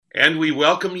And we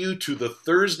welcome you to the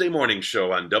Thursday morning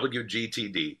show on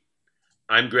WGTD.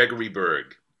 I'm Gregory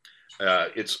Berg.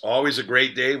 It's always a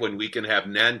great day when we can have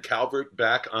Nan Calvert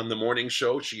back on the morning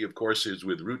show. She, of course, is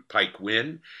with Root Pike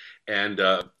Win, and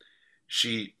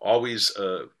she always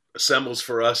assembles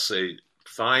for us a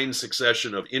fine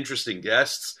succession of interesting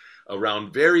guests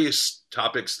around various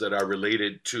topics that are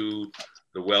related to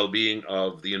the well-being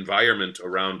of the environment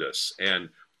around us. And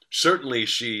certainly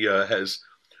she has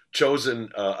chosen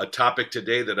a topic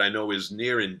today that I know is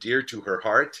near and dear to her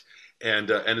heart, and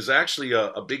is actually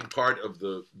a big part of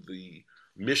the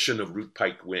mission of Root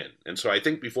Pike Win. And so I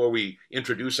think before we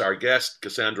introduce our guest,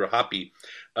 Cassandra Hoppe,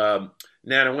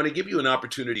 Nan, I want to give you an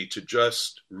opportunity to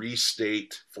just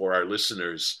restate for our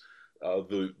listeners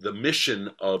the mission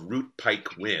of Root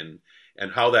Pike Win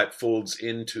and how that folds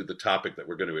into the topic that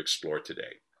we're going to explore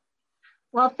today.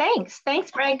 Well, thanks. Thanks,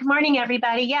 Greg. Good morning,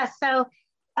 everybody. Yes, so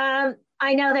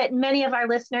I know that many of our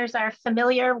listeners are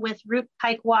familiar with Root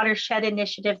Pike Watershed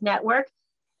Initiative Network.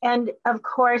 And of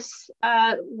course,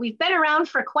 we've been around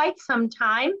for quite some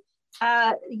time.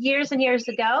 Years and years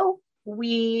ago,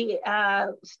 we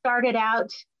started out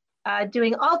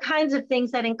doing all kinds of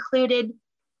things that included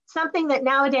something that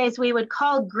nowadays we would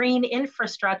call green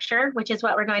infrastructure, which is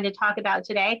what we're going to talk about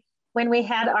today, when we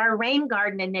had our rain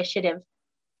garden initiative.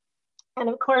 And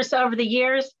of course, over the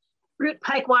years, Root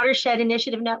Pike Watershed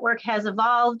Initiative Network has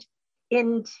evolved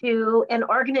into an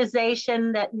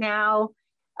organization that now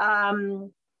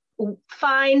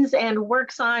finds and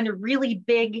works on really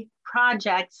big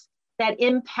projects that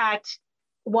impact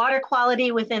water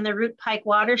quality within the Root Pike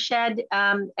watershed,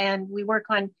 and we work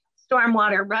on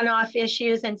stormwater runoff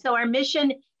issues. And so our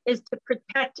mission is to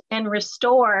protect and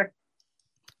restore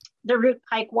the Root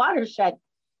Pike watershed.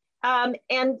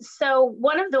 And so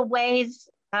one of the ways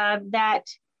that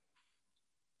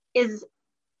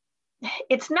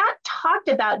it's not talked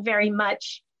about very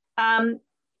much,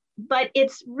 but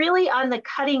it's really on the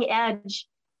cutting edge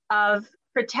of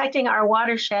protecting our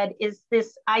watershed is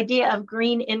this idea of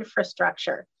green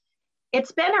infrastructure.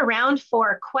 It's been around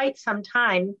for quite some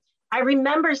time. I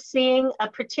remember seeing a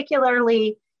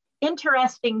particularly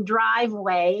interesting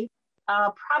driveway,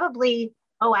 probably,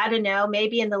 I don't know,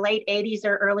 maybe in the late 80s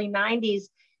or early 90s,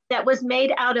 that was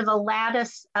made out of a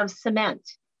lattice of cement.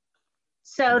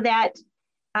 So that,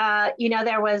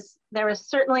 there was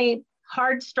certainly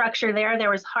hard structure there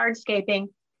was hardscaping.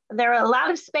 There are a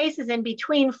lot of spaces in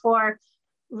between for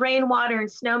rainwater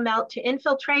and snow melt to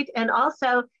infiltrate, and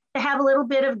also to have a little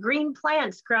bit of green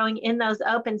plants growing in those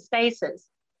open spaces.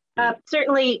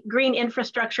 Certainly green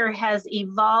infrastructure has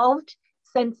evolved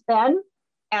since then,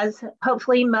 as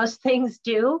hopefully most things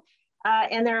do.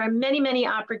 And there are many, many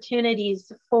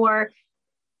opportunities for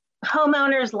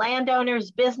homeowners,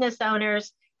 landowners, business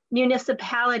owners,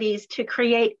 municipalities to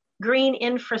create green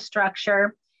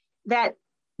infrastructure that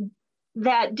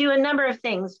do a number of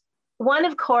things. One,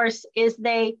 of course, is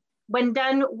when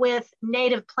done with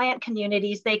native plant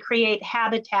communities, they create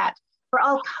habitat for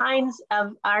all kinds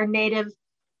of our native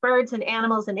birds and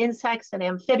animals and insects and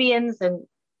amphibians and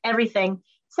everything.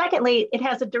 Secondly, it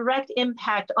has a direct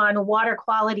impact on water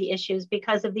quality issues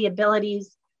because of the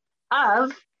abilities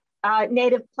of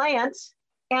native plants.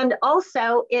 And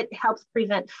also it helps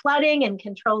prevent flooding and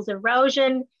controls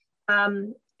erosion.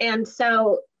 And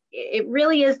so it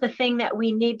really is the thing that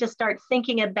we need to start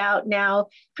thinking about now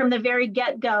from the very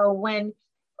get-go when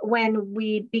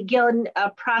we begin a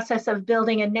process of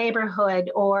building a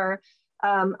neighborhood or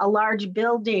a large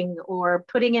building or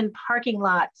putting in parking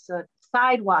lots,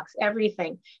 sidewalks,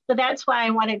 everything. So that's why I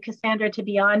wanted Cassandra to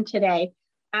be on today.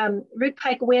 Root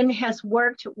Pike Win has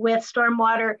worked with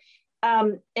Stormwater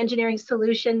Engineering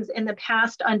Solutions in the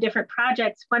past on different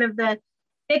projects. One of the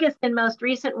biggest and most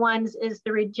recent ones is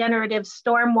the regenerative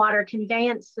stormwater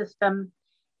conveyance system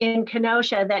in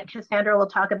Kenosha that Cassandra will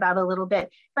talk about a little bit.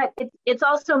 But it's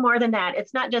also more than that.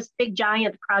 It's not just big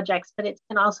giant projects, but it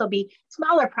can also be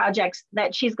smaller projects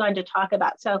that she's going to talk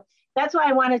about. So that's why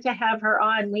I wanted to have her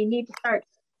on. We need to start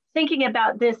thinking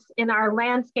about this in our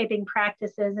landscaping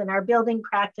practices and our building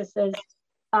practices,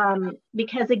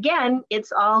 because again,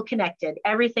 it's all connected.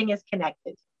 Everything is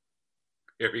connected.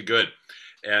 Very good.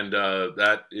 And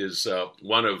that is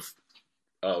one of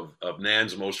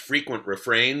Nan's most frequent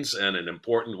refrains and an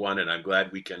important one. And I'm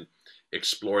glad we can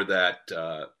explore that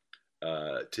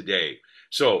today.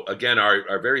 So again,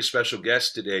 our very special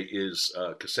guest today is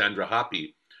Cassandra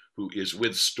Hoppe, who is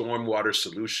with Stormwater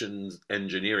Solutions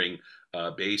Engineering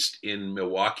based in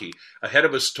Milwaukee. Ahead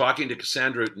of us talking to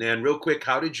Cassandra, Nan, real quick,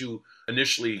 how did you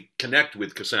initially connect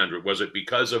with Cassandra? Was it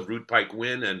because of Root Pike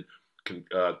Win and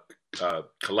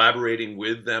collaborating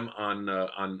with them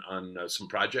on some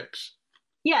projects?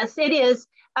 Yes, it is.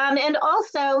 And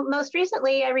also, most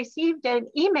recently, I received an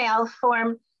email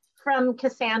from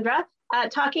Cassandra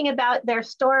talking about their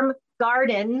storm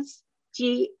gardens,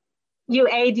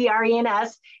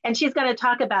 GUADRENS, and she's going to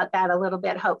talk about that a little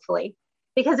bit, hopefully,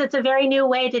 because it's a very new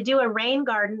way to do a rain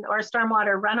garden or a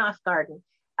stormwater runoff garden,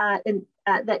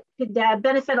 that could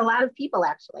benefit a lot of people,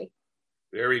 actually.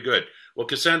 Very good. Well,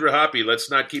 Cassandra Hoppe,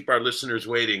 let's not keep our listeners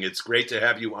waiting. It's great to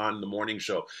have you on the morning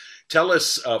show. Tell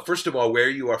us, first of all, where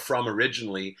you are from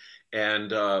originally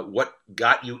and what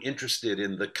got you interested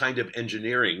in the kind of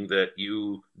engineering that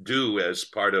you do as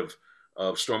part of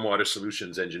Stormwater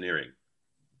Solutions Engineering.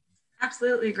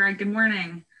 Absolutely, Greg. Good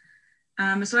morning.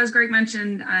 So as Greg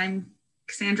mentioned, I'm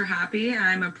Cassandra Hoppe.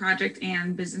 I'm a project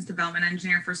and business development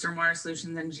engineer for Stormwater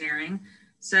Solutions Engineering.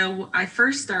 So I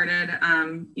first started,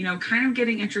 kind of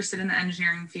getting interested in the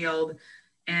engineering field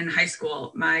in high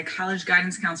school. My college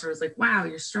guidance counselor was like, wow,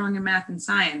 you're strong in math and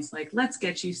science. Like, let's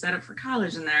get you set up for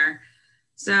college in there.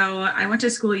 So I went to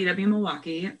school at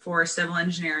UW-Milwaukee for civil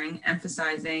engineering,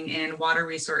 emphasizing in water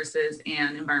resources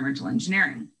and environmental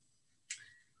engineering.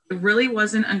 It really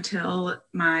wasn't until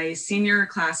my senior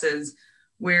classes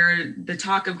where the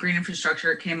talk of green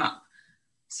infrastructure came up.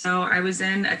 So I was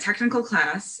in a technical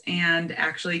class, and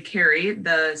actually Carrie,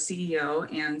 the CEO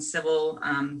and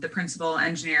the principal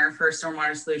engineer for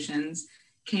Stormwater Solutions,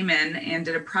 came in and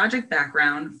did a project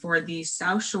background for the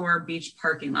South Shore Beach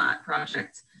parking lot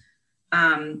project.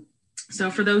 So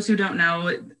for those who don't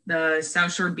know, the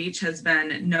South Shore Beach has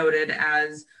been noted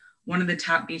as one of the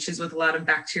top beaches with a lot of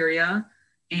bacteria,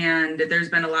 and there's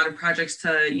been a lot of projects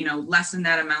to, lessen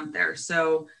that amount there.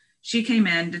 So she came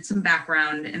in, did some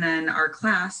background, and then our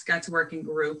class got to work in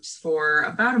groups for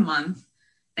about a month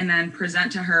and then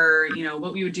present to her,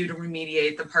 what we would do to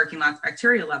remediate the parking lot's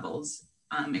bacteria levels,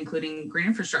 including green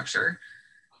infrastructure.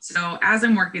 So as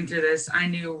I'm working through this, I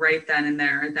knew right then and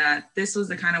there that this was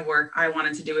the kind of work I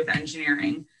wanted to do with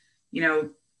engineering.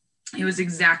 It was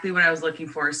exactly what I was looking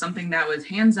for, something that was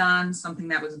hands-on, something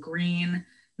that was green,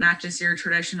 not just your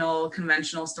traditional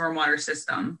conventional stormwater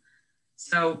system.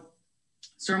 So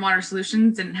Stormwater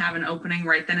Solutions didn't have an opening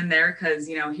right then and there because,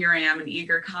 here I am, an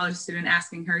eager college student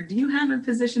asking her, do you have a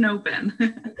position open?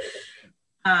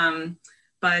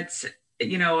 But a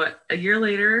year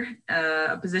later,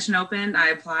 a position opened, I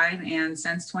applied, and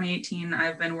since 2018,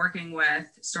 I've been working with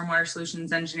Stormwater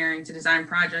Solutions Engineering to design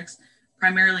projects,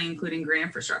 primarily including green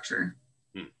infrastructure.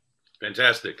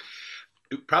 Fantastic.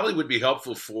 It probably would be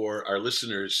helpful for our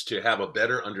listeners to have a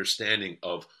better understanding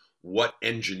of what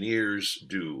engineers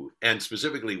do, and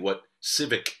specifically what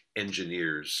civic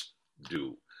engineers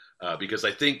do, because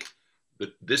I think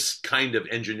that this kind of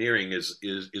engineering is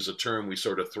a term we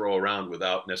sort of throw around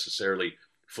without necessarily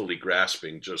fully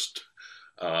grasping just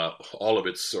all of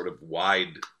its sort of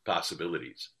wide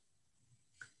possibilities.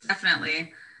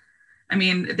 Definitely. I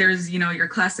mean, there's, your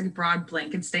classic broad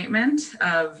blanket statement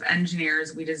of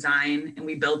engineers, we design and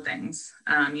we build things.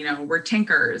 We're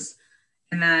tinkers.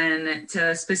 And then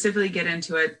to specifically get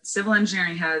into it, civil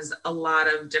engineering has a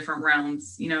lot of different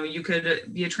realms. You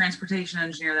could be a transportation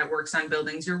engineer that works on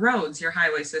buildings, your roads, your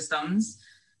highway systems.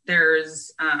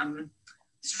 There's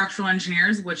structural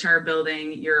engineers, which are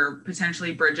building your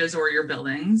potentially bridges or your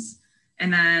buildings.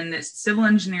 And then civil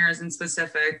engineers in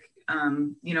specific,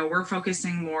 we're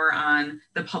focusing more on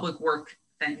the public work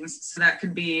things. So that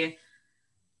could be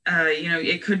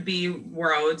it could be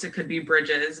roads, it could be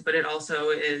bridges, but it also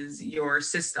is your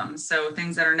systems. So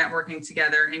things that are networking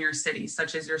together in your city,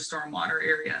 such as your stormwater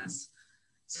areas.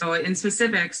 So in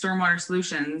specific, Stormwater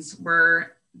Solutions, we're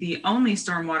the only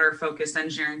stormwater focused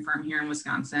engineering firm here in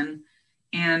Wisconsin.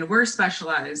 And we're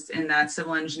specialized in that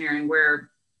civil engineering where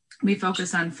we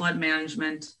focus on flood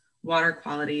management, water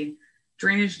quality,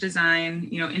 drainage design,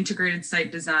 integrated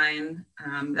site design,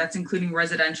 that's including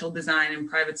residential design and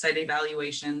private site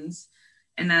evaluations,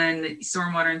 and then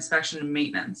stormwater inspection and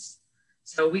maintenance.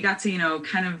 So we got to,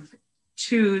 kind of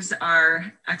choose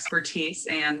our expertise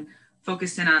and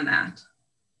focus in on that.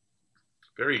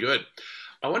 Very good.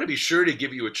 I want to be sure to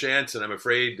give you a chance, and I'm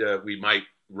afraid we might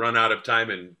run out of time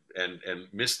and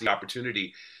miss the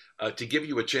opportunity to give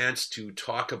you a chance to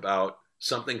talk about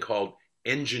something called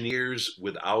Engineers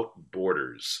Without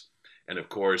Borders. And of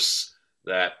course,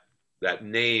 that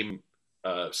name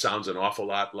sounds an awful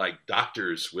lot like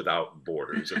Doctors Without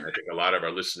Borders. And I think a lot of our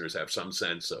listeners have some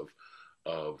sense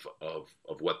of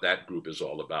what that group is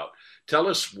all about. Tell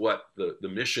us what the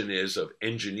mission is of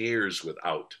Engineers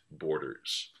Without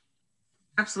Borders.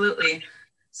 Absolutely.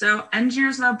 So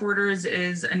Engineers Without Borders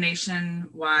is a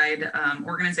nationwide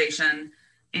organization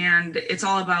And it's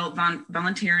all about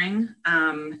volunteering,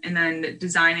 and then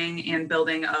designing and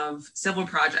building of civil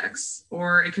projects,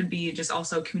 or it could be just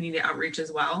also community outreach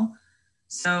as well.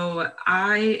 So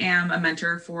I am a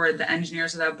mentor for the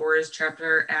Engineers Without Borders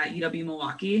chapter at UW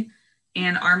Milwaukee,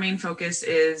 and our main focus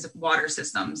is water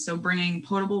systems. So bringing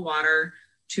potable water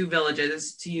to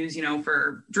villages to use,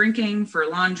 for drinking, for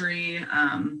laundry,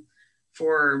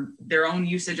 for their own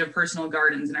usage of personal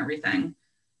gardens and everything.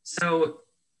 So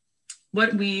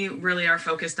what we really are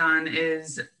focused on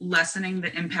is lessening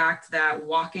the impact that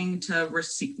walking to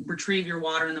retrieve your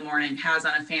water in the morning has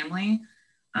on a family,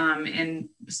 and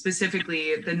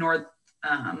specifically I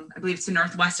believe it's the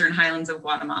northwestern highlands of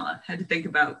Guatemala. Had to think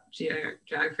about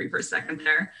geography for a second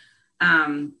there.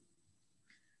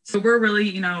 So we're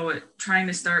really, trying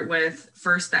to start with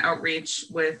first the outreach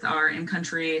with our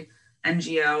in-country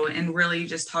NGO, and really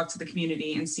just talk to the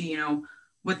community and see,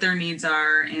 what their needs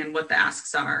are and what the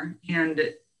asks are. And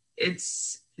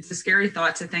it's a scary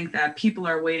thought to think that people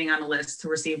are waiting on a list to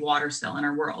receive water still in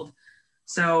our world.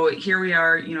 So here we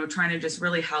are, trying to just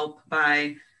really help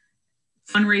by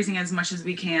fundraising as much as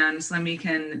we can, so then we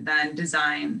can then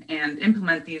design and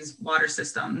implement these water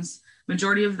systems.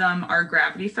 Majority of them are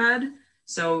gravity fed.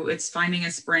 So it's finding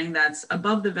a spring that's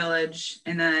above the village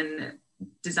and then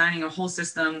designing a whole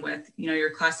system with, your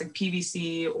classic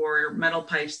PVC or metal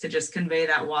pipes to just convey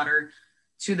that water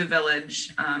to the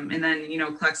village. And then,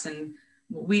 collects in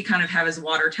what we kind of have as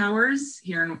water towers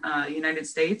here in United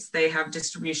States. They have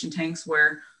distribution tanks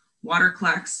where water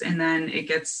collects and then it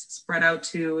gets spread out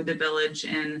to the village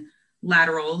in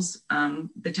laterals,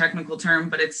 the technical term,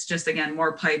 but it's just, again,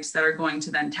 more pipes that are going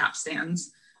to then tap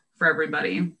stands for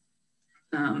everybody.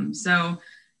 So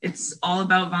it's all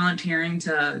about volunteering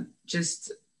to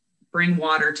just bring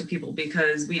water to people,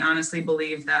 because we honestly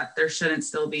believe that there shouldn't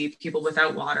still be people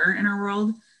without water in our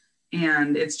world.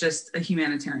 And it's just a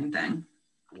humanitarian thing.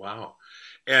 Wow.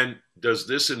 And does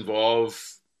this involve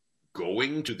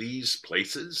going to these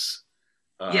places?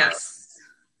 Yes.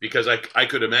 Because I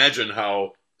could imagine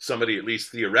how somebody, at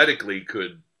least theoretically,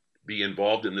 could be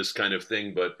involved in this kind of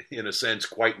thing, but in a sense,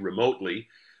 quite remotely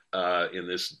in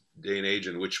this day and age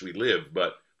in which we live.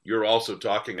 But you're also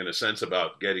talking, in a sense,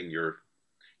 about getting your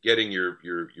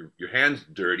hands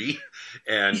dirty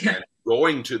and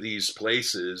going to these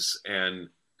places and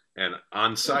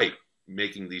on site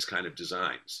making these kind of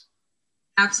designs.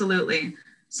 Absolutely.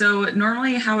 So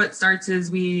normally how it starts is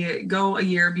we go a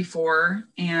year before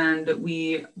and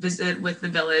we visit with the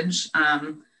village,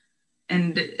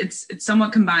 and it's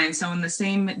somewhat combined. So in the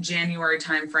same January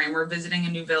timeframe, we're visiting a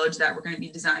new village that we're going to be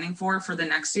designing for the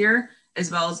next year, as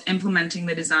well as implementing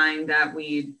the design that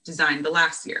we designed the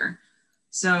last year.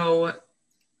 So,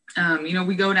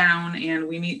 we go down and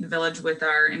we meet the village with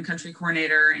our in-country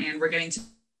coordinator, and we're getting to,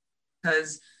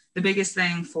 because the biggest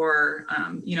thing for,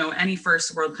 any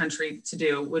first world country to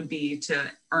do would be to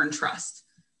earn trust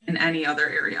in any other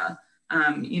area.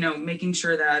 Making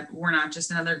sure that we're not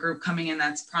just another group coming in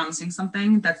that's promising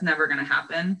something that's never going to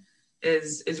happen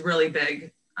is really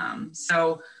big.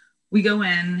 So we go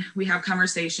in, we have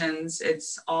conversations.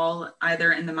 It's all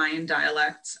either in the Mayan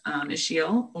dialect,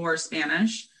 Ixil, or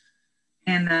Spanish.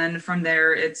 And then from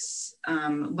there, it's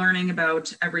learning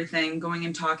about everything, going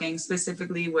and talking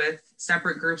specifically with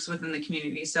separate groups within the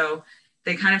community. So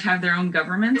they kind of have their own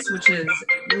governments, which is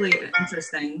really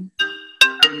interesting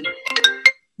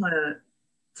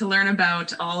to learn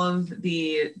about all of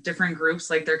the different groups.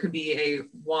 Like there could be a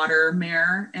water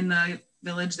mayor in the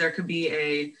village, there could be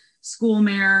a school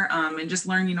mayor, and just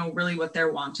learn, really what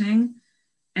they're wanting.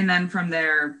 And then from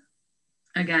there,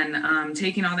 again,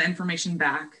 taking all the information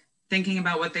back, thinking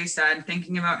about what they said,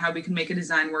 thinking about how we can make a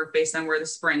design work based on where the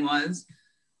spring was.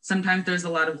 Sometimes there's a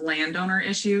lot of landowner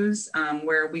issues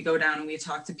where we go down and we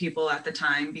talk to people at the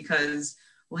time, because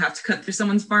we'll have to cut through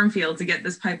someone's farm field to get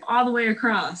this pipe all the way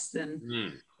across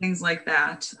and things like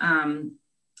that.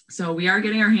 So we are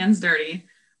getting our hands dirty.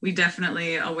 We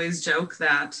definitely always joke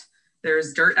that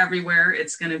there's dirt everywhere.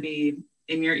 It's going to be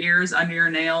in your ears, under your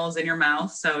nails, in your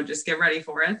mouth. So just get ready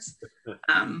for it.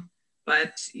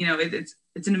 But,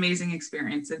 it's an amazing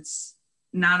experience. It's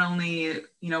not only,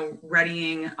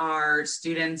 readying our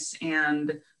students,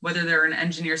 and whether they're an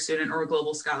engineer student or a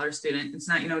global scholar student, it's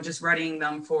not, just readying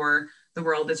them for the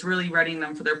world. It's really readying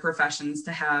them for their professions,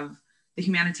 to have the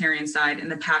humanitarian side and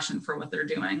the passion for what they're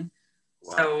doing.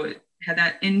 Wow. So had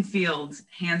that in-field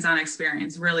hands-on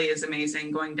experience really is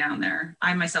amazing going down there.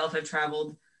 I myself have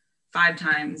traveled 5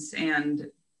 times, and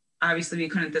obviously we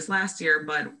couldn't this last year,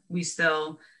 but we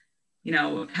still,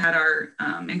 had our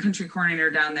in-country coordinator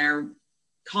down there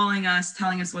calling us,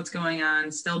 telling us what's going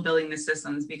on, still building the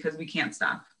systems, because we can't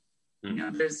stop. You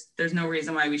know, there's no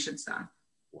reason why we should stop.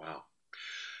 Wow.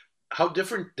 How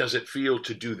different does it feel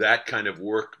to do that kind of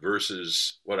work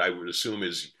versus what I would assume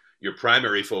is your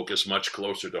primary focus much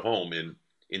closer to home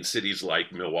in cities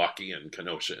like Milwaukee and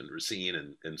Kenosha and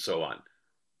Racine and so on?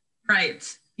 Right.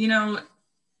 You know,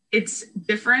 it's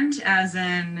different as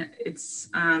in it's,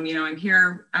 you know, I'm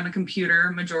here on a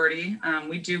computer majority.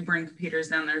 We do bring computers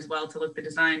down there as well to look the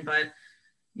design, but,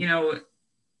 you know,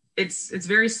 it's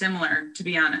very similar, to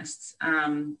be honest.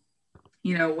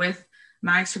 You know, with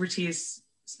my expertise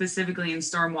specifically in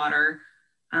stormwater,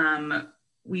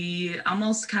 we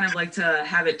almost kind of like to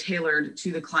have it tailored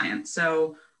to the client.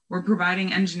 So we're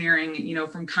providing engineering, you know,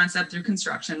 from concept through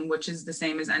construction, which is the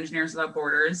same as Engineers Without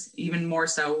Borders. Even more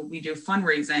so, we do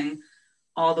fundraising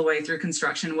all the way through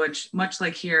construction, which much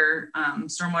like here,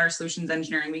 Stormwater Solutions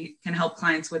Engineering, we can help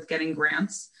clients with getting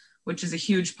grants, which is a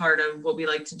huge part of what we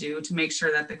like to do to make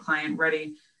sure that the client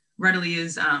readily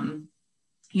is,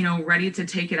 you know, ready to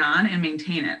take it on and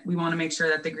maintain it. We want to make sure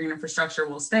that the green infrastructure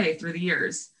will stay through the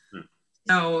years.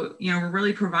 So, you know, we're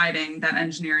really providing that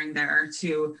engineering there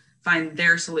to find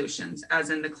their solutions,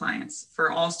 as in the clients, for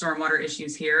all stormwater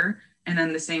issues here. And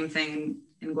then the same thing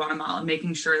in Guatemala,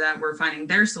 making sure that we're finding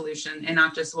their solution and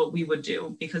not just what we would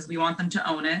do, because we want them to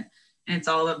own it. And it's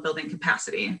all about building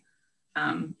capacity.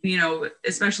 You know,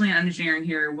 especially in engineering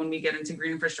here, when we get into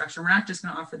green infrastructure, we're not just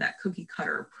going to offer that cookie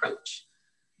cutter approach.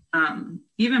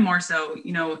 Even more so,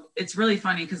 you know, it's really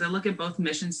funny because I look at both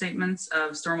mission statements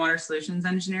of Stormwater Solutions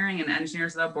Engineering and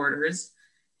Engineers Without Borders,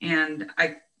 and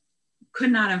I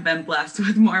could not have been blessed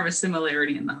with more of a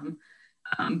similarity in them.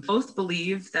 Both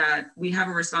believe that we have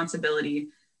a responsibility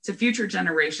to future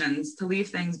generations to leave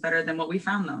things better than what we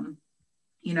found them.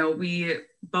 You know, we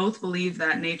both believe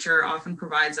that nature often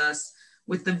provides us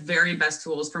with the very best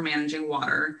tools for managing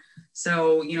water.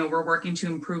 So, you know, we're working to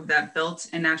improve that built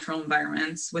and natural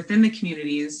environments within the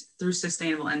communities through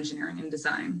sustainable engineering and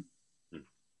design.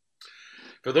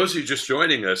 For those of you just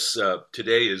joining us,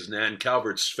 today is Nan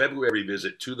Calvert's February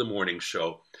visit to the morning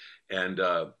show. And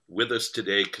with us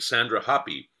today, Cassandra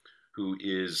Hoppe, who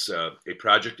is a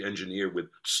project engineer with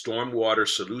Stormwater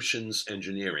Solutions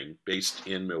Engineering based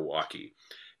in Milwaukee.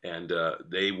 And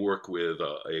they work with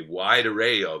a wide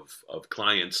array of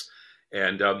clients.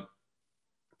 And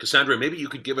Cassandra, maybe you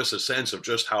could give us a sense of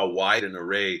just how wide an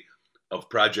array of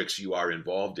projects you are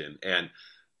involved in, and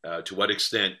to what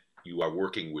extent you are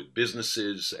working with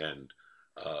businesses and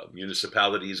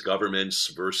municipalities, governments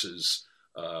versus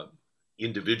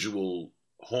individual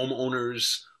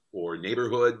homeowners or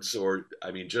neighborhoods, or, I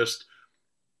mean, just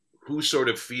who sort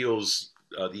of feels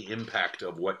the impact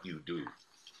of what you do?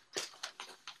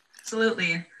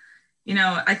 Absolutely. You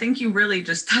know, I think you really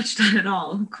just touched on it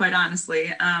all, quite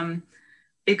honestly.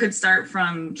 It could start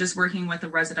from just working with a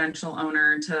residential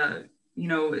owner to, you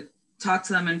know, talk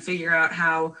to them and figure out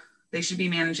how they should be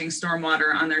managing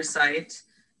stormwater on their site.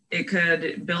 It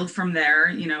could build from there,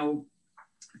 you know,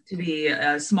 to be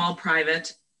a small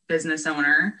private business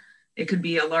owner. It could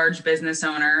be a large business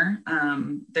owner.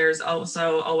 There's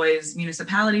also always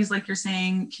municipalities, like you're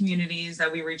saying, communities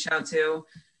that we reach out to.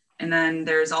 And then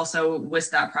there's also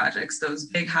WISDOT projects, those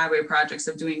big highway projects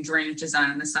of doing drainage design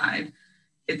on the side.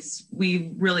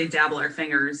 We really dabble our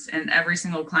fingers in every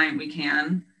single client we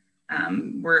can.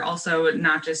 We're also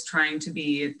not just trying to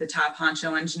be the top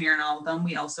honcho engineer in all of them.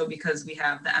 We also, because we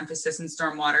have the emphasis in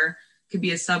stormwater, could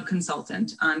be a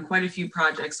sub-consultant on quite a few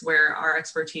projects where our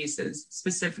expertise is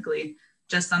specifically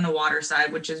just on the water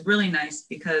side, which is really nice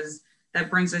because that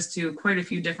brings us to quite a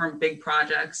few different big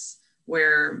projects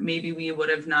where maybe we would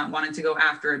have not wanted to go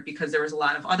after it because there was a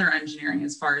lot of other engineering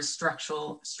as far as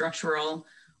structural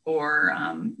or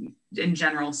in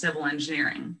general civil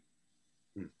engineering.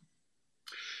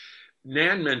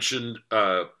 Nan mentioned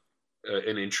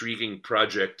an intriguing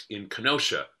project in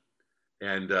Kenosha,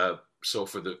 and so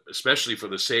especially for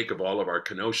the sake of all of our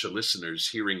Kenosha listeners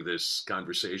hearing this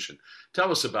conversation,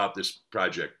 tell us about this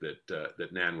project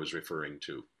that Nan was referring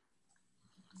to.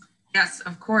 Yes,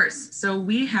 of course. So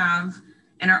we have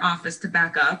in our office, to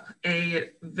back up, a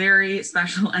very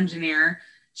special engineer.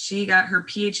 She got her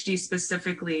PhD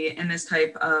specifically in this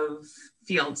type of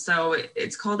field. So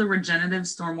it's called a regenerative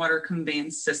stormwater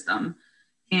conveyance system.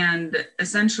 And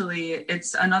essentially,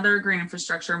 it's another green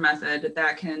infrastructure method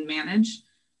that can manage,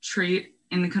 treat,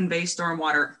 and convey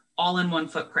stormwater all in one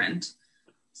footprint.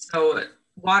 So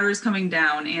water is coming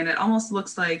down, and it almost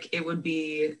looks like it would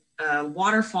be a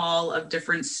waterfall of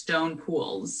different stone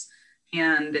pools.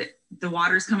 And the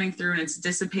water is coming through, and it's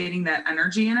dissipating that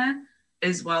energy in it,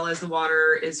 as well as the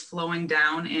water is flowing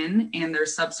down in, and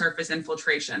there's subsurface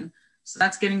infiltration. So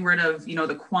that's getting rid of,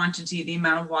 the quantity, the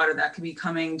amount of water that could be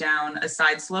coming down a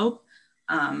side slope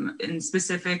In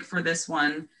specific for this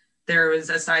one, there was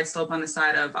a side slope on the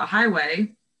side of a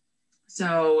highway.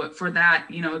 So for that,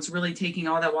 it's really taking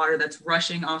all that water that's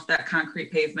rushing off that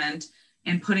concrete pavement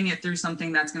and putting it through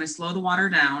something that's going to slow the water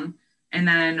down. And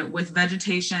then with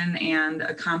vegetation and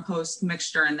a compost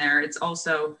mixture in there, it's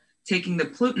also taking the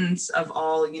pollutants of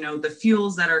all, the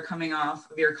fuels that are coming off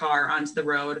of your car onto the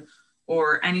road,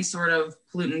 or any sort of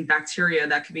pollutant bacteria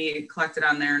that could be collected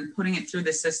on there, and putting it through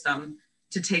the system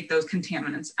to take those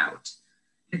contaminants out.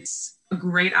 It's a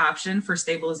great option for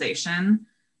stabilization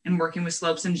and working with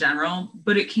slopes in general,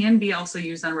 but it can be also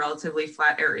used on relatively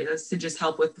flat areas to just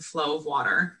help with the flow of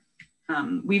water.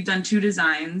 We've done 2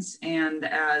 designs, and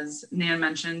as Nan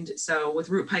mentioned, so with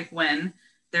Root Pike Win,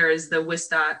 there is the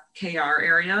WSDOT KR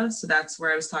area. So that's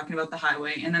where I was talking about the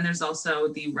highway. And then there's also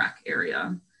the rec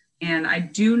area. And I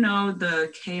do know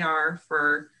the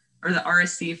the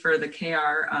RSC for the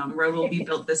KR road will be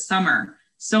built this summer.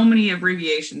 So many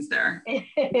abbreviations there.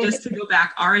 Just to go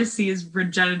back, RSC is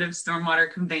Regenerative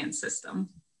Stormwater Conveyance System.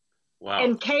 Wow.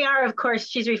 And KR, of course,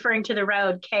 she's referring to the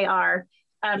road, KR.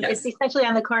 Yes. It's essentially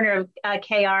on the corner of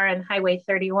KR and Highway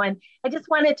 31. I just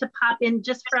wanted to pop in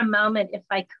just for a moment, if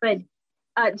I could,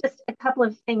 just a couple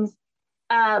of things.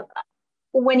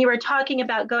 When you were talking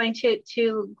about going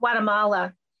to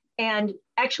Guatemala and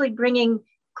actually bringing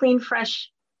clean,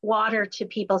 fresh water to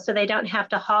people so they don't have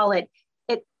to haul it,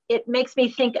 it makes me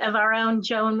think of our own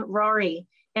Joan Rory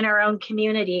in our own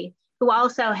community, who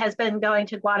also has been going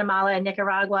to Guatemala and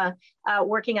Nicaragua,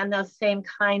 working on those same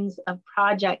kinds of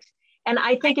projects. And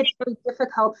I think it's really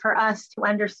difficult for us to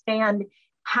understand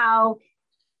how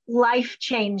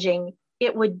life-changing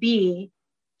it would be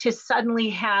to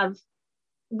suddenly have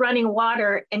running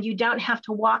water and you don't have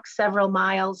to walk several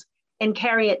miles and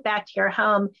carry it back to your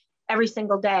home every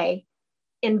single day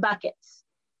in buckets.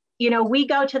 We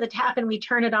go to the tap and we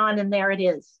turn it on and there it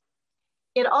is.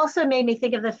 It also made me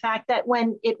think of the fact that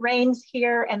when it rains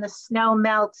here and the snow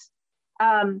melts,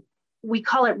 we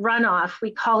call it runoff, we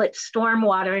call it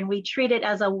stormwater, and we treat it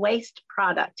as a waste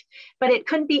product. But it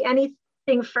couldn't be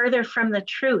anything further from the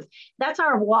truth. That's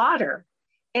our water.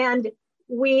 And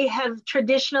we have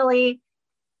traditionally,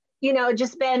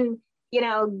 just been,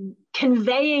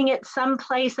 conveying it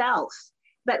someplace else.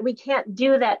 But we can't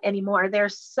do that anymore.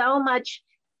 There's so much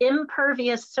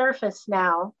impervious surface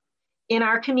now in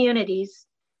our communities,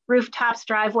 rooftops,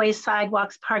 driveways,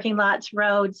 sidewalks, parking lots,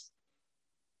 roads.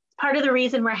 Part of the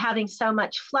reason we're having so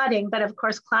much flooding, but of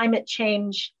course, climate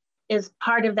change is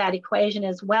part of that equation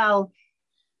as well.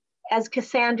 As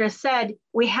Cassandra said,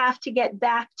 we have to get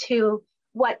back to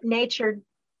what nature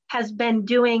has been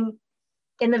doing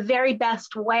in the very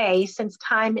best way since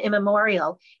time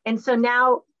immemorial. And so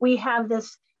now we have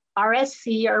this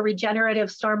RSC, or Regenerative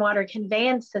Stormwater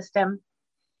Conveyance System,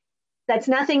 that's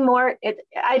nothing more,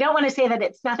 I don't want to say that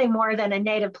it's nothing more than a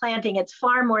native planting, it's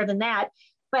far more than that,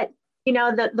 but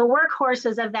the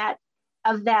workhorses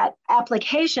of that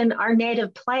application are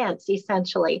native plants,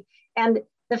 essentially. And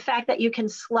the fact that you can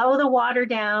slow the water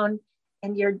down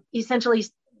and your essentially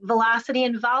velocity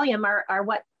and volume are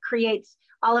what creates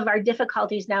all of our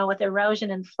difficulties now with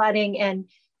erosion and flooding and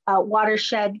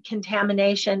watershed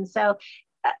contamination. So,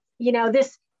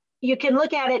 this, you can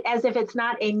look at it as if it's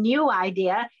not a new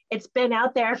idea. It's been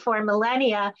out there for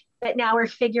millennia, but now we're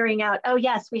figuring out, oh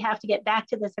yes, we have to get back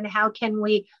to this, and how can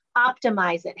we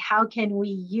optimize it? How can we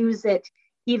use it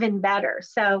even better?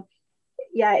 So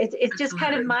yeah, it's just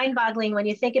kind of mind-boggling when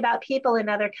you think about people in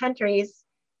other countries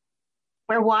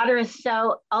where water is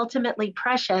so ultimately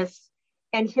precious,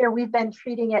 and here we've been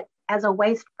treating it as a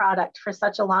waste product for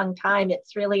such a long time.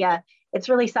 It's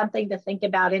really something to think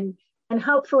about, and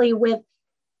hopefully with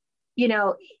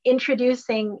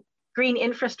introducing green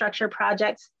infrastructure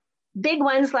projects, big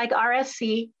ones like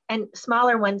RSC and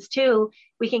smaller ones too,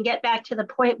 we can get back to the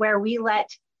point where we let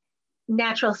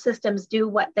natural systems do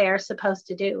what they're supposed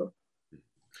to do.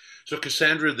 So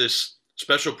Cassandra, this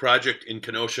special project in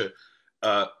Kenosha,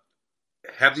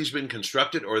 have these been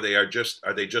constructed, or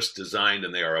are they just designed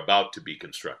and they are about to be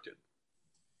constructed?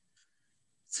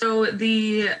 So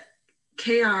the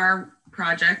KR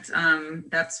project,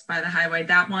 that's by the highway,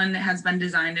 that one has been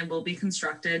designed and will be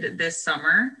constructed this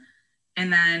summer.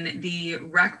 And then the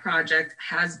rec project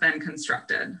has been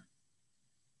constructed.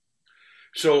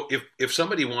 So if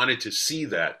somebody wanted to see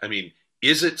that,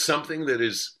 is it something that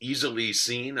is easily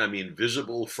seen?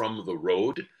 Visible from the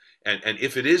road? And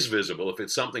if it is visible, if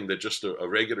it's something that just a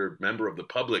regular member of the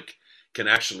public can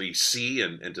actually see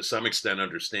and to some extent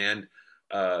understand,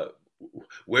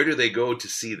 where do they go to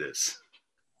see this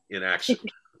in action?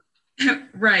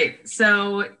 Right.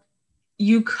 So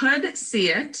you could see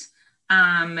it.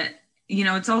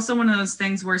 it's also one of those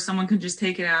things where someone could just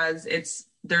take it as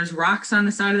there's rocks on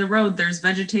the side of the road, there's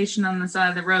vegetation on the side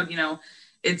of the road.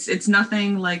 It's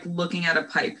nothing like looking at a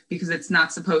pipe, because it's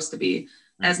not supposed to be.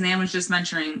 As Nan was just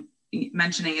mentioning,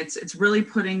 it's really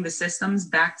putting the systems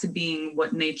back to being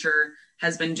what nature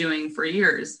has been doing for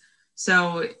years.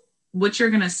 So what you're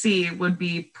going to see would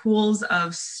be pools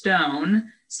of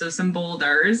stone, so some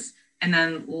boulders, and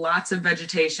then lots of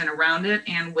vegetation around it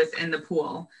and within the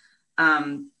pool.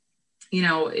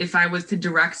 If I was to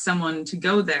direct someone to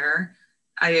go there,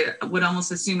 I would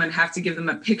almost assume I'd have to give them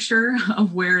a picture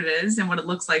of where it is and what it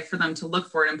looks like for them to look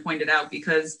for it and point it out,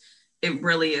 because it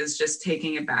really is just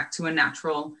taking it back to a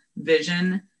natural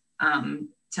vision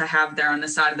to have there on the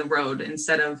side of the road,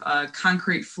 instead of a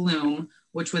concrete flume,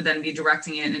 which would then be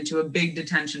directing it into a big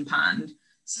detention pond.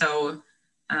 So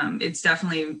it's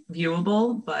definitely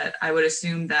viewable, but I would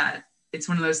assume that it's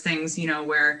one of those things,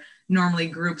 where normally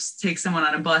groups take someone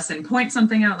on a bus and point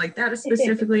something out, like that is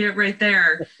specifically it right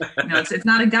there. It's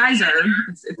not a geyser,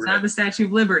 it's right. Not the Statue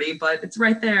of Liberty, but it's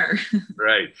right there.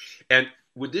 Right. And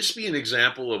would this be an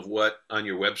example of what on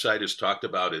your website is talked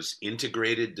about as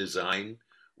integrated design,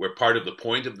 where part of the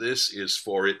point of this is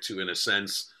for it to, in a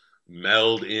sense,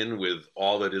 meld in with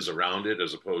all that is around it,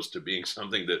 as opposed to being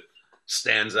something that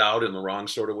stands out in the wrong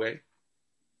sort of way?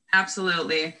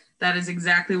 Absolutely. That is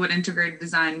exactly what integrated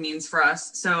design means for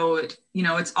us. So,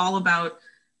 it's all about,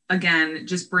 again,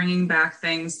 just bringing back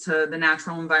things to the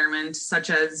natural environment, such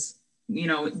as,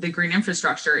 the green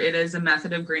infrastructure. It is a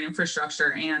method of green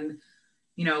infrastructure. And,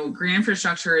 green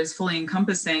infrastructure is fully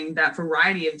encompassing that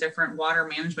variety of different water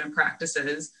management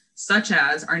practices, such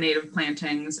as our native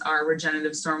plantings, our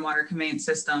regenerative stormwater conveyance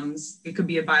systems. It could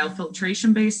be a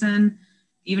biofiltration basin,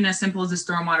 even as simple as a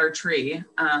stormwater tree.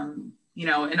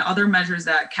 And other measures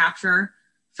that capture,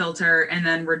 filter, and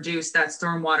then reduce that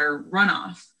stormwater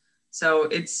runoff. So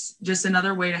it's just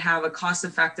another way to have a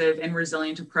cost-effective and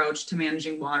resilient approach to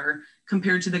managing water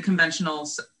compared to the conventional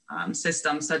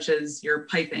systems, such as your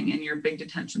piping and your big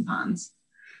detention ponds.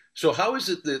 So how is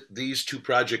it that these two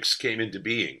projects came into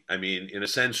being? I mean, in a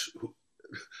sense,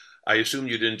 I assume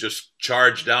you didn't just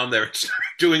charge down there and start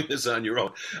doing this on your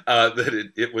own,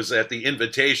 that it was at the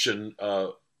invitation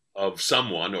of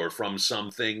someone or from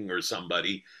something or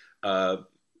somebody.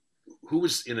 Who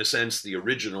was, in a sense, the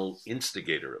original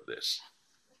instigator of this?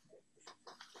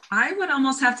 I would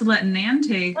almost have to let Nan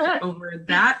take over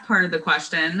that part of the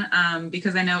question,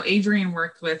 because I know Adrienne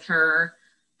worked with her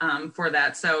for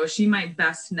that. So she might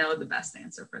best know the best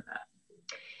answer for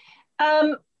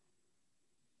that.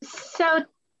 So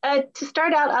to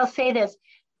start out, I'll say this.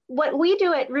 What we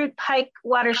do at Root Pike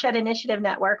Watershed Initiative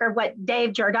Network, or what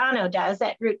Dave Giordano does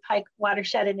at Root Pike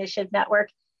Watershed Initiative Network,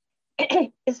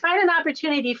 is find an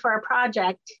opportunity for a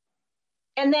project,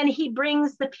 and then he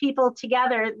brings the people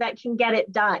together that can get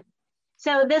it done.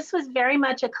 So this was very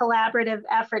much a collaborative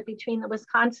effort between the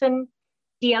Wisconsin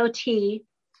DOT,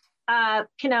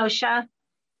 Kenosha,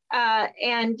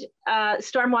 and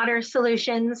Stormwater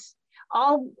Solutions,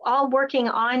 all working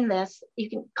on this. You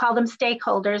can call them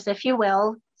stakeholders, if you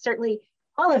will. Certainly,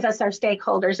 all of us are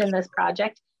stakeholders in this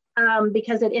project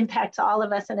because it impacts all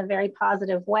of us in a very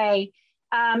positive way.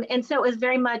 And so it was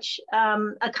very much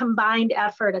a combined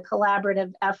effort, a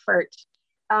collaborative effort.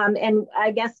 And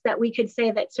I guess that we could say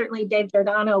that certainly Dave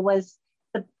Giordano was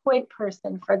the point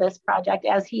person for this project,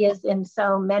 as he is in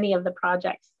so many of the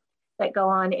projects that go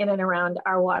on in and around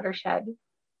our watershed.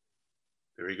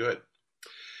 Very good.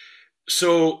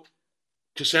 So,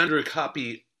 Cassandra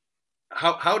Hoppe,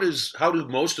 how do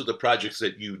most of the projects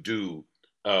that you do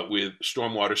with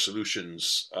Stormwater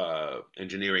Solutions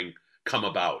engineering come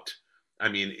about? I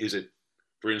mean, is it,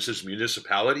 for instance,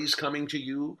 municipalities coming to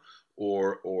you,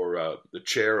 or the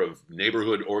chair of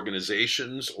neighborhood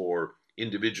organizations, or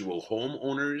individual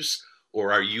homeowners,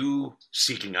 or are you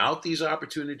seeking out these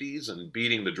opportunities and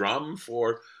beating the drum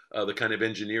for the kind of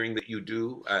engineering that you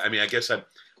do? I mean, I guess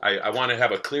I want to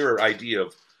have a clearer idea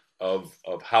of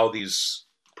how these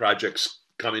projects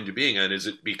come into being, and is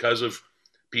it because of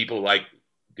people like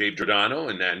Dave Giordano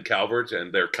and Nan Calvert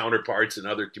and their counterparts in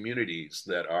other communities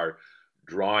that are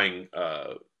drawing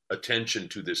attention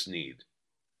to this need?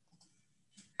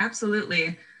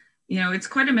 Absolutely. It's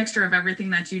quite a mixture of everything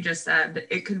that you just said.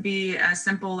 It could be as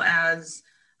simple as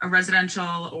a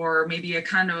residential or maybe a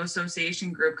condo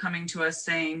association group coming to us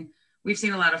saying, we've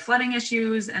seen a lot of flooding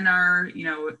issues in our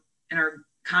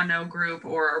condo group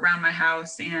or around my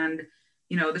house. And,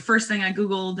 the first thing I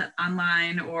Googled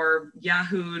online or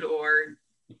Yahoo'd or,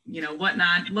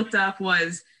 whatnot, looked up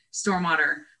was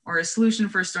stormwater or a solution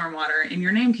for stormwater, and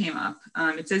your name came up.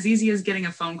 It's as easy as getting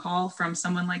a phone call from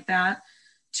someone like that.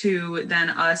 to then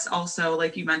us also,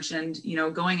 like you mentioned,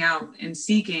 going out and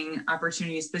seeking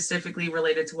opportunities specifically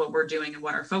related to what we're doing and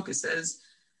what our focus is,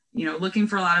 looking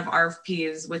for a lot of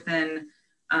RFPs within,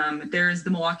 there's the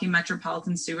Milwaukee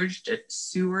Metropolitan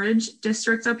Sewerage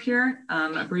District up here,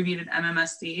 abbreviated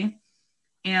MMSD,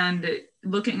 and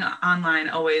looking online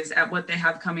always at what they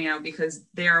have coming out, because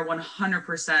they are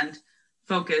 100%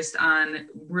 focused on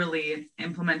really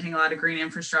implementing a lot of green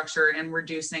infrastructure and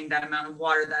reducing that amount of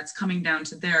water that's coming down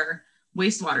to their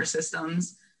wastewater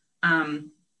systems.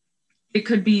 It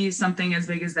could be something as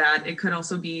big as that. It could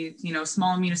also be,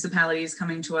 small municipalities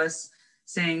coming to us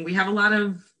saying, we have a lot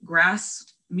of grass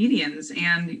medians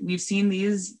and we've seen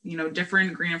these,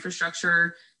 different green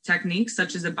infrastructure techniques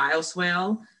such as a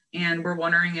bioswale, and we're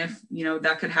wondering if,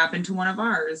 that could happen to one of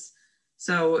ours.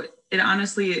 So it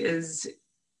honestly is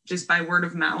just by word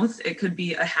of mouth. It could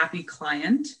be a happy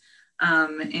client,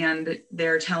 and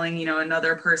they're telling,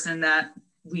 another person that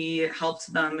we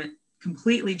helped them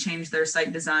completely change their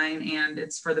site design and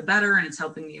it's for the better and it's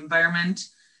helping the environment.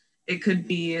 It could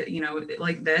be,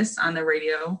 like this on the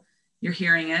radio, you're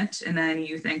hearing it and then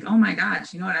you think, oh my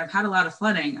gosh, I've had a lot of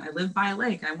flooding. I live by a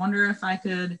lake. I wonder if I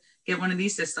could get one of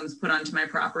these systems put onto my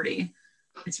property.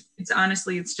 It's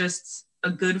honestly, it's just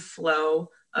a good flow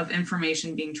of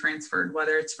information being transferred,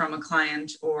 whether it's from a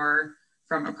client or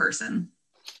from a person.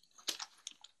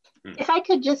 If I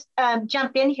could just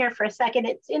jump in here for a second,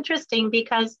 it's interesting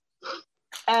because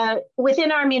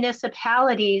within our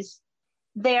municipalities,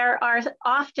 there are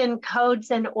often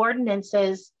codes and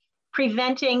ordinances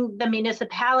preventing the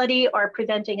municipality or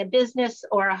preventing a business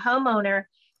or a homeowner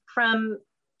from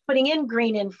putting in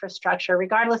green infrastructure,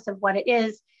 regardless of what it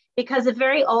is, because of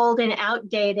very old and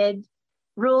outdated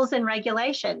rules and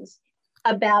regulations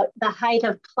about the height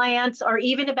of plants or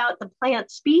even about the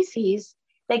plant species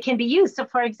that can be used. So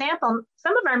for example,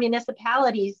 some of our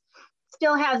municipalities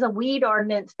still has a weed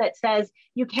ordinance that says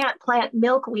you can't plant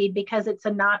milkweed because it's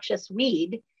a noxious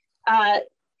weed.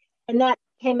 And that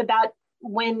came about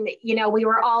when, we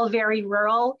were all very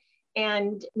rural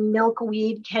and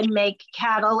milkweed can make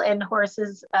cattle and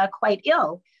horses quite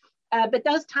ill. But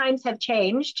those times have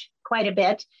changed quite a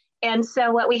bit. And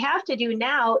so what we have to do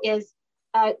now is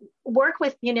work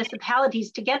with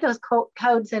municipalities to get those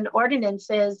codes and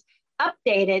ordinances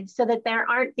updated so that there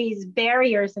aren't these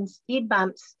barriers and speed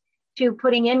bumps to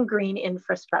putting in green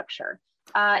infrastructure.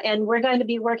 And we're going to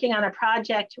be working on a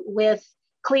project with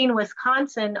Clean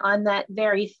Wisconsin on that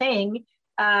very thing.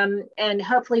 And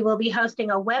hopefully we'll be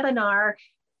hosting a webinar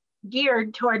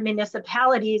geared toward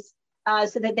municipalities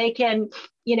so that they can,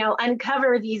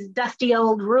 uncover these dusty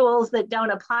old rules that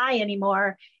don't apply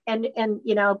anymore and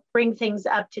bring things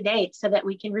up to date so that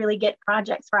we can really get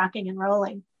projects rocking and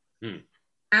rolling.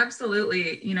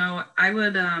 Absolutely. I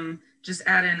would just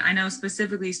add in, I know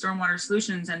specifically Stormwater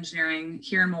Solutions Engineering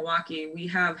here in Milwaukee, we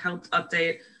have helped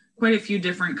update quite a few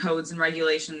different codes and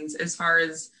regulations as far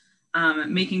as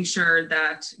making sure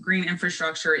that green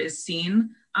infrastructure is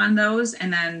seen on those.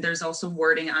 And then there's also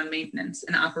wording on maintenance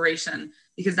and operation,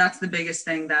 because that's the biggest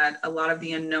thing that a lot of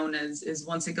the unknown is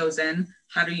once it goes in,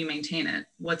 how do you maintain it?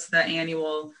 What's the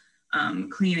annual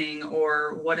cleaning,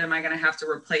 or what am I going to have to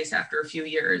replace after a few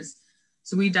years?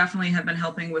 So we definitely have been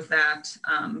helping with that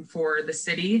for the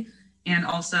city and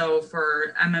also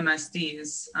for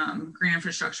MMSD's green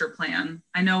infrastructure plan.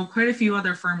 I know quite a few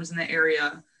other firms in the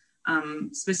area,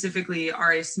 specifically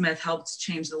R.A. Smith helped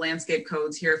change the landscape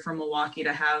codes here for Milwaukee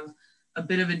to have a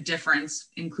bit of a difference,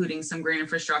 including some green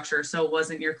infrastructure. So it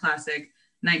wasn't your classic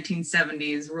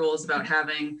 1970s rules about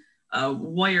having a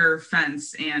wire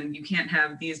fence and you can't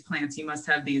have these plants, you must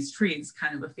have these trees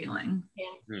kind of a feeling.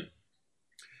 Yeah.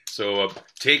 So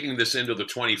taking this into the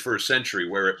 21st century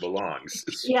where it belongs.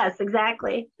 Yes,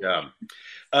 exactly. Yeah.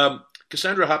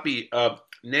 Cassandra Hoppe,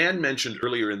 Nan mentioned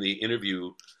earlier in the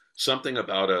interview something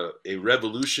about a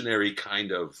revolutionary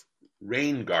kind of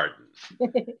rain garden.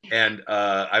 And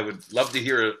I would love to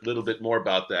hear a little bit more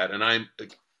about that. And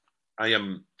I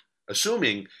am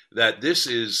assuming that this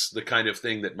is the kind of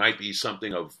thing that might be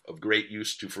something of great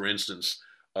use to, for instance,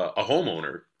 a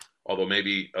homeowner, although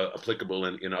maybe applicable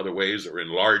in other ways or in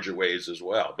larger ways as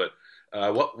well. But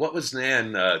what was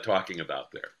Nan talking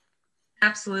about there?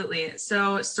 Absolutely.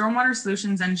 So Stormwater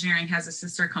Solutions Engineering has a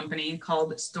sister company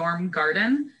called Storm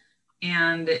Garden,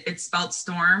 and it's spelled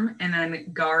storm and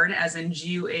then guard as in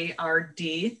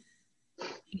Guardn.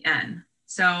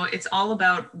 So it's all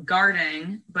about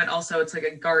guarding, but also it's like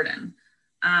a garden.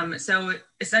 So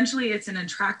essentially it's an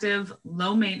attractive,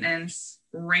 low maintenance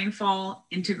rainfall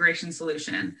integration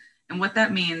solution. And what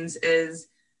that means is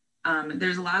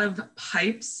there's a lot of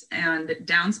pipes and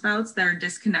downspouts that are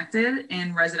disconnected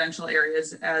in residential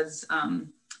areas as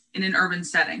in an urban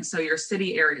setting, so your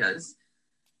city areas.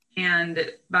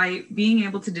 And by being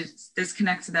able to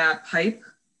disconnect that pipe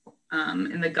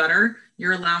in the gutter,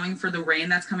 you're allowing for the rain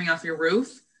that's coming off your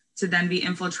roof to then be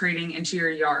infiltrating into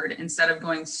your yard instead of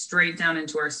going straight down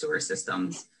into our sewer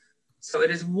systems. So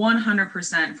it is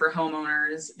 100% for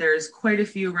homeowners. There's quite a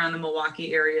few around the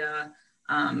Milwaukee area,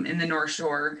 in the North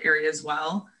Shore area as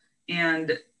well.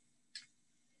 And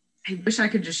I wish I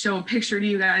could just show a picture to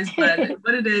you guys, but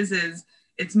what it is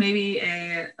it's maybe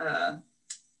a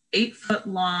 8-foot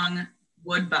long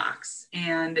wood box,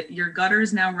 and your gutter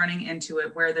is now running into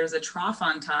it where there's a trough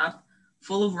on top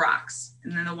full of rocks.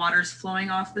 And then the water's flowing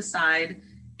off the side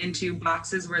into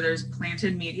boxes where there's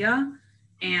planted media.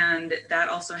 And that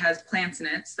also has plants in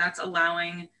it. So that's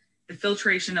allowing the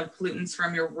filtration of pollutants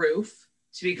from your roof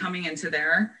to be coming into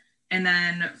there. And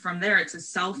then from there, it's a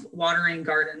self-watering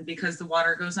garden because the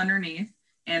water goes underneath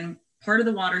and part of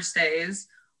the water stays,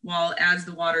 while as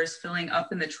the water is filling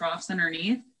up in the troughs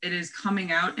underneath, it is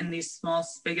coming out in these small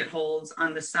spigot holes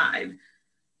on the side.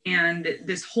 And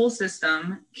this whole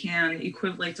system can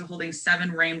equivalent to holding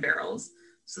 7 rain barrels.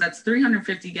 So that's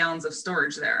 350 gallons of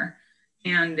storage there.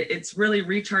 And it's really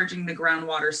recharging the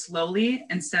groundwater slowly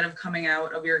instead of coming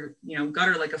out of your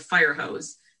gutter like a fire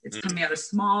hose. It's coming out a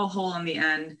small hole on the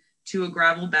end to a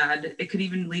gravel bed. It could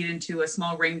even lead into a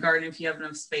small rain garden if you have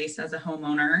enough space as a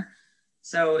homeowner.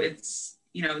 So it's,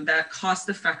 that cost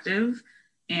effective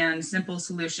and simple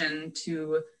solution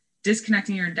to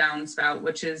disconnecting your downspout,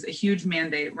 which is a huge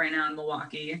mandate right now in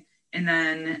Milwaukee. And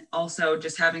then also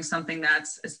just having something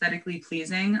that's aesthetically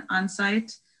pleasing on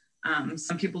site.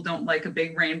 Some people don't like a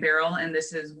big rain barrel, and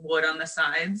this is wood on the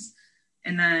sides.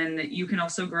 And then you can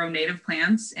also grow native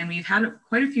plants. And we've had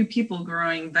quite a few people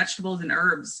growing vegetables and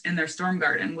herbs in their storm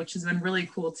garden, which has been really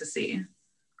cool to see.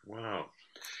 Wow.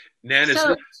 Nan, is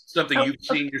this something you've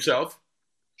seen yourself?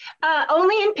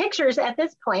 Only in pictures at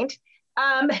this point.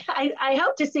 I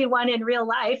hope to see one in real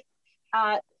life.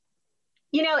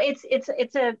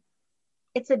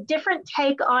 It's a different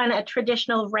take on a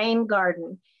traditional rain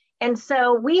garden. And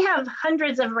so we have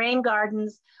hundreds of rain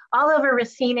gardens all over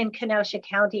Racine and Kenosha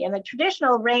County. And the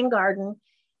traditional rain garden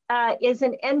is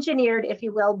an engineered, if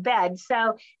you will, bed.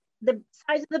 So the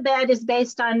size of the bed is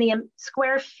based on the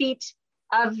square feet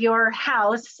of your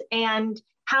house and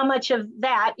how much of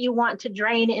that you want to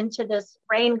drain into this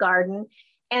rain garden.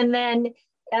 And then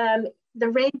the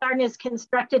rain garden is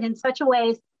constructed in such a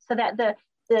way so that the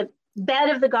bed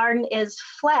of the garden is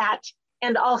flat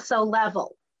and also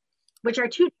level, which are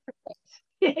two different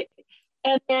things.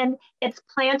 And then it's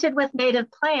planted with native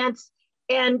plants,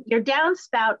 and your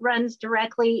downspout runs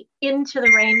directly into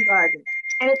the rain garden.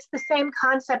 And it's the same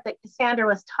concept that Cassandra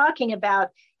was talking about.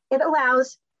 It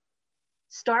allows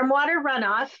stormwater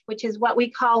runoff, which is what we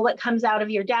call what comes out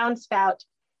of your downspout,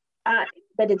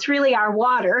 but it's really our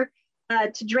water,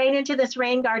 to drain into this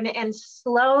rain garden and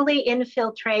slowly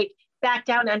infiltrate back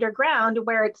down underground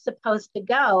where it's supposed to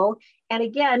go. And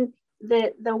again,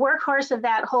 the workhorse of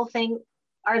that whole thing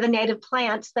are the native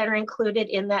plants that are included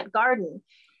in that garden.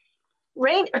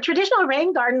 Traditional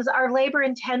rain gardens are labor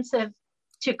intensive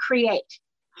to create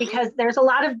because there's a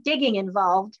lot of digging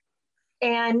involved.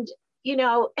 And,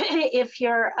 if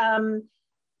you're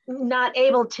not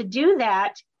able to do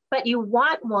that, but you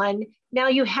want one, now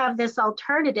you have this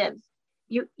alternative.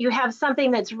 You have something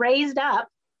that's raised up,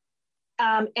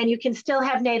 and you can still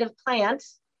have native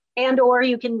plants, or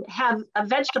you can have a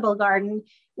vegetable garden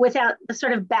without the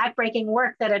sort of backbreaking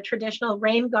work that a traditional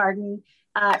rain garden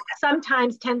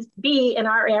sometimes tends to be in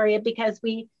our area because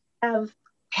we have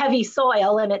heavy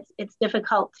soil and it's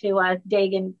difficult to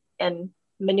dig and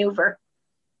maneuver.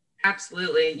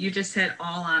 Absolutely. You just hit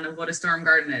all on of what a storm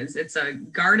garden is. It's a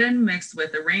garden mixed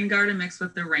with a rain garden mixed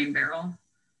with the rain barrel.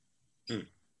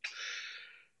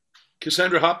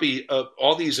 Cassandra Hoppe,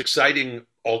 all these exciting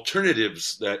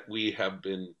alternatives that we have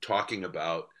been talking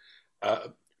about,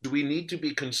 do we need to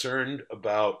be concerned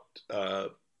about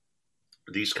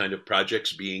these kind of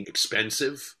projects being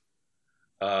expensive?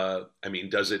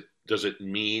 Does it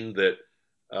mean that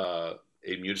a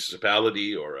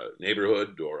municipality or a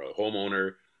neighborhood or a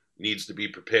homeowner needs to be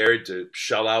prepared to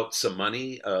shell out some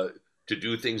money to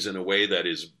do things in a way that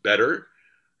is better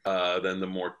than the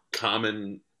more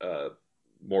common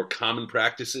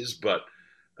practices, but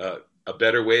a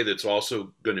better way that's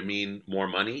also going to mean more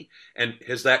money? And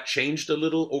has that changed a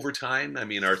little over time?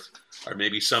 Are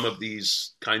maybe some of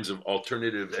these kinds of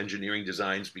alternative engineering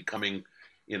designs becoming,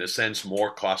 in a sense, more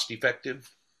cost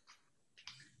effective?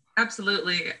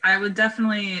 Absolutely. I would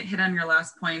definitely hit on your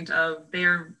last point of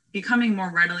they're becoming more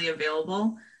readily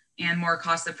available and more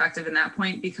cost effective in that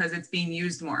point because it's being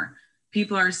used more.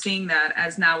 People are seeing that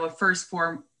as now a first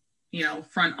form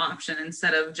front option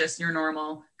instead of just your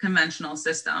normal conventional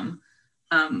system.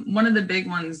 One of the big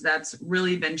ones that's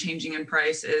really been changing in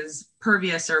price is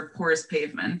pervious or porous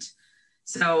pavement.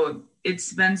 So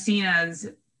it's been seen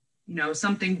as,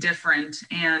 something different.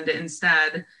 And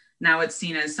instead, now it's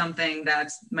seen as something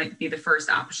that might be the first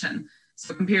option.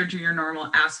 So compared to your normal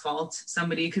asphalt,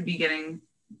 somebody could be getting,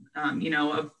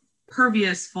 a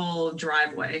pervious full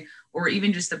driveway or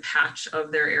even just a patch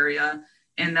of their area.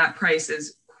 And that price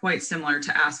is quite similar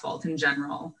to asphalt in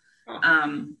general.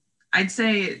 I'd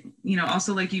say,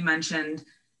 also like you mentioned,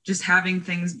 just having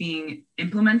things being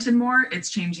implemented more, it's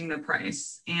changing the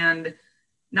price. And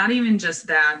not even just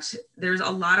that, there's a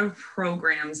lot of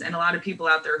programs and a lot of people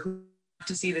out there who have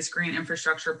to see this green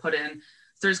infrastructure put in.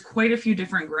 There's quite a few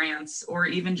different grants or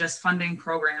even just funding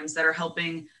programs that are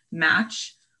helping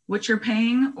match what you're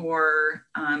paying or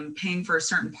paying for a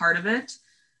certain part of it,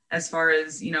 as far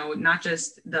as, not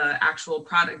just the actual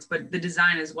product, but the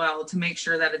design as well, to make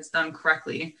sure that it's done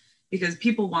correctly, because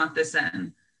people want this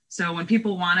in. So when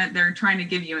people want it, they're trying to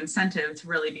give you incentive to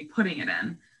really be putting it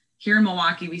in. Here in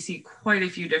Milwaukee, we see quite a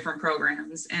few different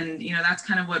programs. And, that's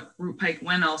kind of what Root Pike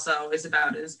Win also is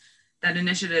about, is that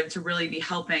initiative to really be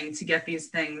helping to get these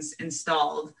things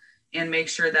installed and make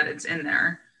sure that it's in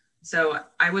there. So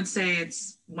I would say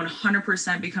it's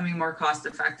 100% becoming more cost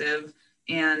effective.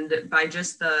 And by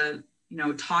just the,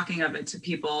 talking of it to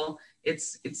people,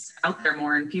 it's out there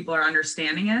more and people are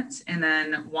understanding it and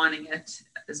then wanting it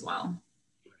as well.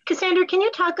 Cassandra, can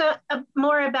you talk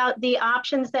more about the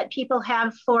options that people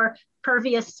have for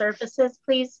pervious surfaces,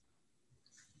 please?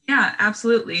 Yeah,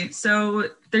 absolutely. So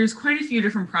there's quite a few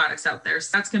different products out there.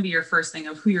 So that's going to be your first thing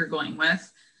of who you're going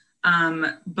with.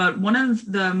 But one of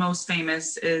the most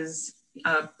famous is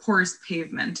porous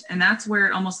pavement. And that's where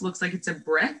it almost looks like it's a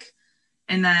brick.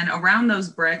 And then around those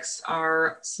bricks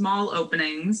are small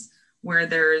openings where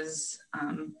there's,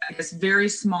 very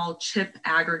small chip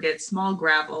aggregate, small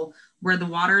gravel, where the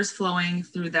water is flowing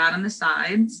through that on the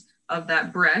sides of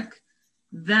that brick,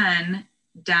 then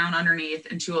down underneath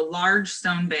into a large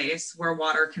stone base where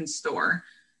water can store.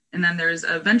 And then there's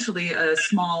eventually a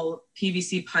small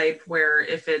PVC pipe where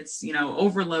if it's,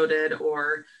 overloaded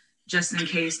or just in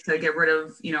case to get rid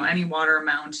of, any water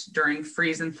amount during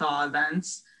freeze and thaw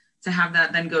events, to have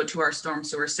that then go to our storm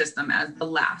sewer system as the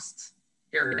last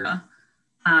area.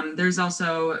 There's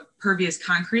also pervious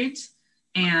concrete,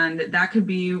 and that could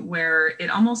be where it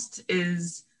almost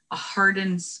is a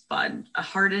hardened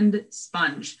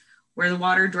sponge where the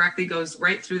water directly goes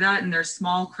right through that and there's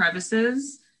small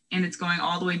crevices and it's going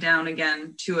all the way down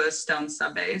again to a stone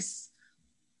subbase.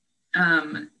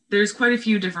 There's quite a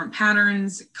few different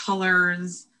patterns,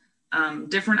 colors,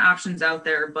 different options out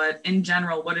there, but in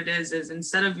general, what it is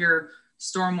instead of your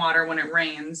stormwater when it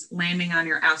rains landing on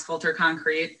your asphalt or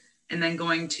concrete and then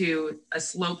going to a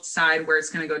sloped side where it's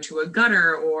going to go to a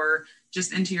gutter or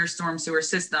just into your storm sewer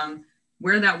system,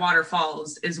 where that water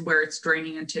falls is where it's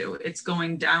draining into. It's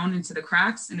going down into the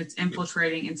cracks and it's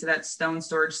infiltrating into that stone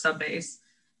storage subbase.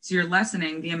 So you're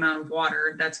lessening the amount of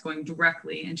water that's going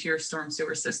directly into your storm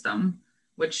sewer system,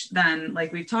 which then,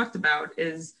 like we've talked about,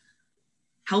 is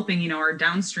helping, our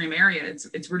downstream area.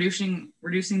 It's reducing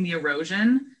the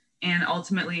erosion and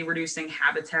ultimately reducing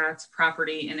habitats,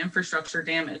 property, and infrastructure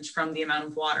damage from the amount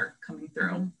of water coming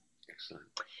through. Excellent.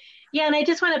 Yeah, and I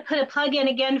just want to put a plug in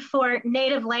again for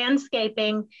native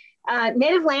landscaping.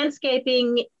 Native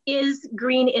landscaping is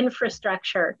green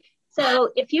infrastructure.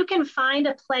 So if you can find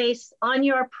a place on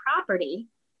your property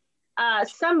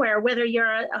somewhere, whether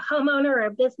you're a homeowner or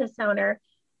a business owner,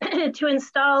 to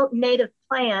install native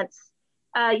plants,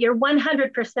 you're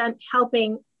 100%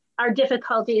 helping our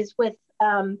difficulties with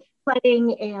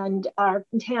flooding and our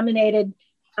contaminated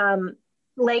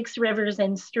lakes, rivers,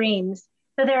 and streams.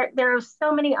 So there are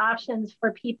so many options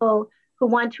for people who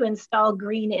want to install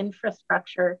green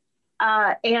infrastructure.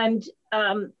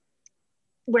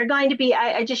 We're going to be,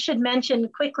 I just should mention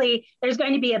quickly, there's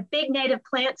going to be a big native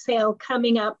plant sale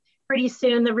coming up pretty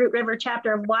soon. The Root River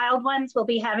chapter of Wild Ones will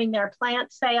be having their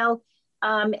plant sale,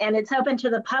 and it's open to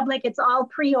the public. It's all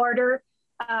pre-order.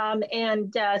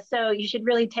 So you should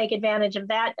really take advantage of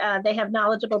that. They have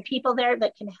knowledgeable people there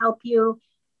that can help you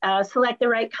select the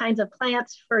right kinds of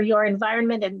plants for your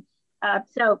environment. And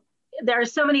so there are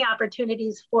so many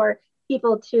opportunities for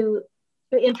people to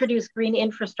introduce green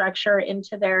infrastructure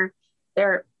into their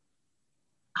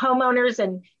homeowners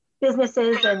and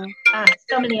businesses, and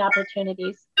so many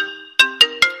opportunities.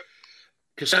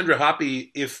 Cassandra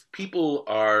Hoppe, if people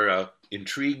are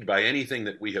intrigued by anything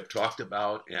that we have talked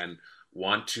about and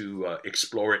want to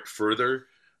explore it further,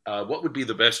 what would be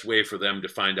the best way for them to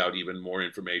find out even more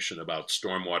information about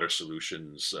stormwater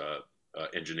solutions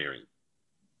engineering?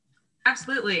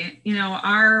 Absolutely. You know,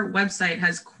 our website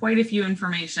has quite a few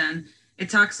information. It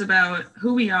talks about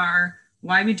who we are,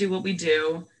 why we do what we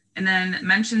do, and then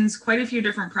mentions quite a few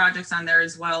different projects on there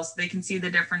as well, so they can see the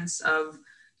difference of,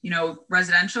 you know,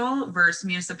 residential versus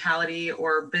municipality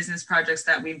or business projects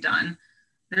that we've done.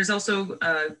 There's also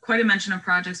quite a mention of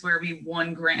projects where we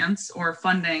won grants or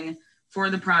funding for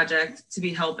the project to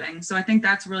be helping. So I think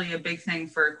that's really a big thing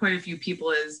for quite a few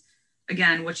people is,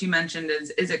 again, what you mentioned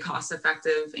is it cost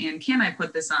effective and can I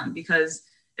put this on? Because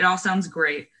it all sounds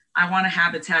great. I want a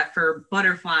habitat for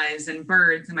butterflies and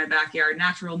birds in my backyard.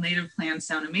 Natural native plants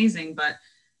sound amazing, but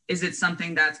is it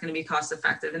something that's going to be cost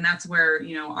effective? And that's where,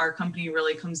 you know, our company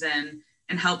really comes in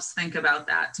and helps think about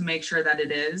that to make sure that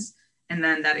it is, and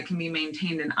then that it can be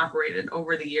maintained and operated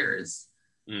over the years.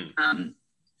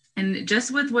 And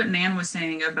just with what Nan was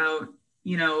saying about,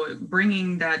 you know,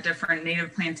 bringing that different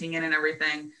native planting in and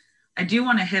everything, I do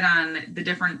want to hit on the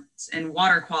difference in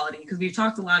water quality, because we've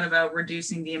talked a lot about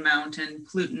reducing the amount and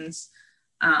pollutants,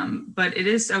 but it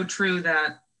is so true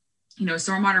that, you know,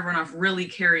 stormwater runoff really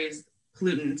carries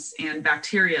pollutants and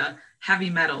bacteria, heavy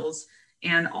metals,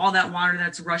 and all that water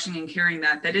that's rushing and carrying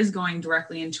that is going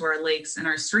directly into our lakes and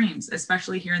our streams,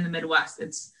 especially here in the Midwest.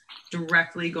 It's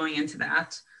directly going into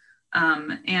that.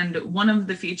 And one of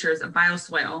the features of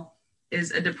bioswale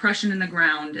is a depression in the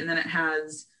ground, and then it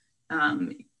has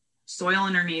soil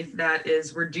underneath that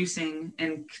is reducing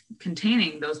and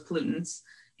containing those pollutants,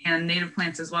 and native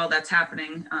plants as well. That's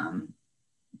happening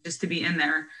just to be in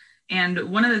there.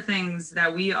 And one of the things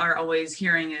that we are always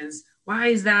hearing is, why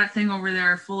is that thing over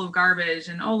there full of garbage?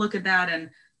 And oh, look at that. And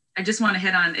I just want to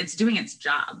hit on, it's doing its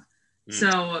job.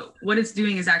 So what it's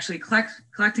doing is actually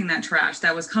collecting that trash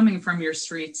that was coming from your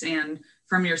streets and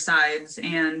from your sides,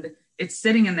 and it's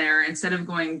sitting in there instead of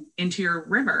going into your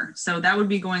river. So that would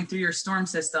be going through your storm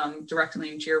system directly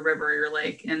into your river or your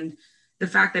lake. And the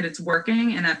fact that it's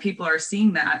working and that people are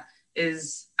seeing that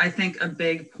is, I think, a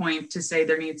big point to say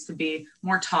there needs to be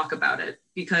more talk about it,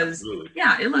 because Absolutely.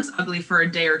 Yeah, it looks ugly for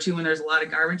a day or two when there's a lot of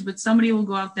garbage, but somebody will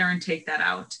go out there and take that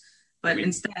out. But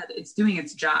instead it's doing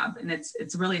its job, and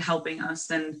it's really helping us.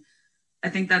 And I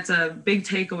think that's a big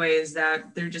takeaway, is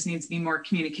that there just needs to be more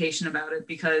communication about it,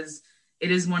 because it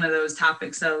is one of those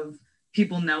topics of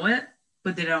people know it,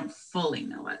 but they don't fully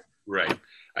know it. Right.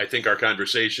 I think our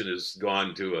conversation has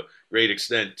gone to a great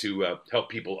extent to help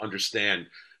people understand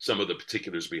some of the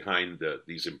particulars behind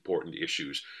these important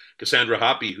issues. Cassandra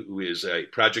Hoppe, who is a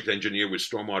project engineer with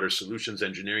Stormwater Solutions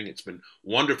Engineering, it's been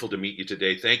wonderful to meet you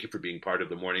today. Thank you for being part of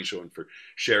the morning show and for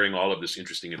sharing all of this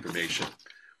interesting information.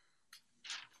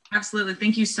 Absolutely.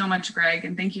 Thank you so much, Greg.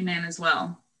 And thank you, Nan, as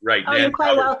well. Right. Oh, Nan, you're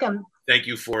quite welcome. Thank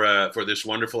you for this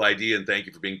wonderful idea, and thank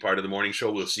you for being part of the morning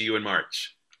show. We'll see you in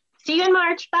March. See you in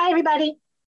March. Bye, everybody.